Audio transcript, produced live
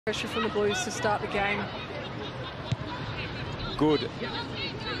Pressure from the Blues to start the game. Good.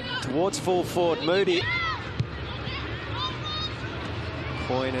 Towards full forward, Moody.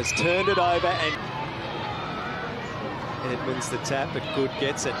 Coyne has turned it over and Edmonds the tap, but Good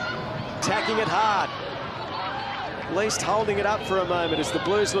gets it. Attacking it hard. At least holding it up for a moment as the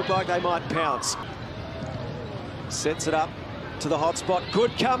Blues look like they might pounce. Sets it up to the hot spot.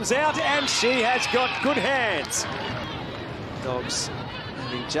 Good comes out and she has got good hands. Dogs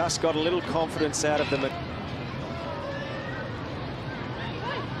having just got a little confidence out of them.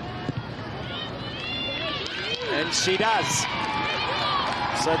 And she does.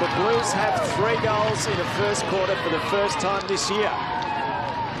 So the Blues have 3 goals in the first quarter for the first time this year.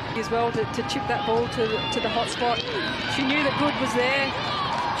 As well to chip that ball to the hot spot. She knew that Good was there.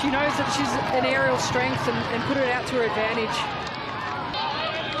 She knows that she's an aerial strength and put it out to her advantage.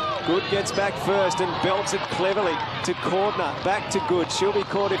 Good gets back first and belts it cleverly to Cordner. Back to Good. She'll be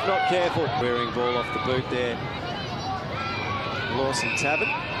caught if not careful. Wearing ball off the boot there. Lawson Tavern.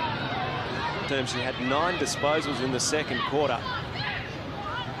 She had 9 disposals in the second quarter.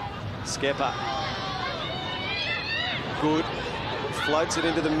 Skepper. Good. Floats it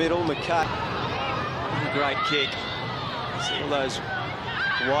into the middle. McCart. Great kick. See all those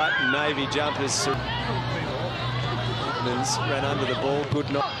white and navy jumpers. Edmonds ran under the ball. Good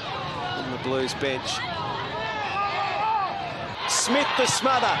knock on the Blues bench. Smith the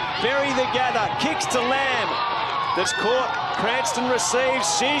smother. Berry the gather. Kicks to Lamb. That's caught. Cranston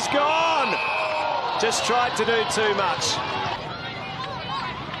receives. She's gone. Just tried to do too much.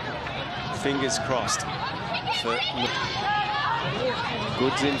 Fingers crossed.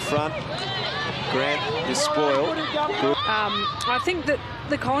 Good's in front. Grant is spoiled. Good. I think that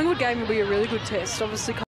the Collingwood game will be a really good test. Obviously.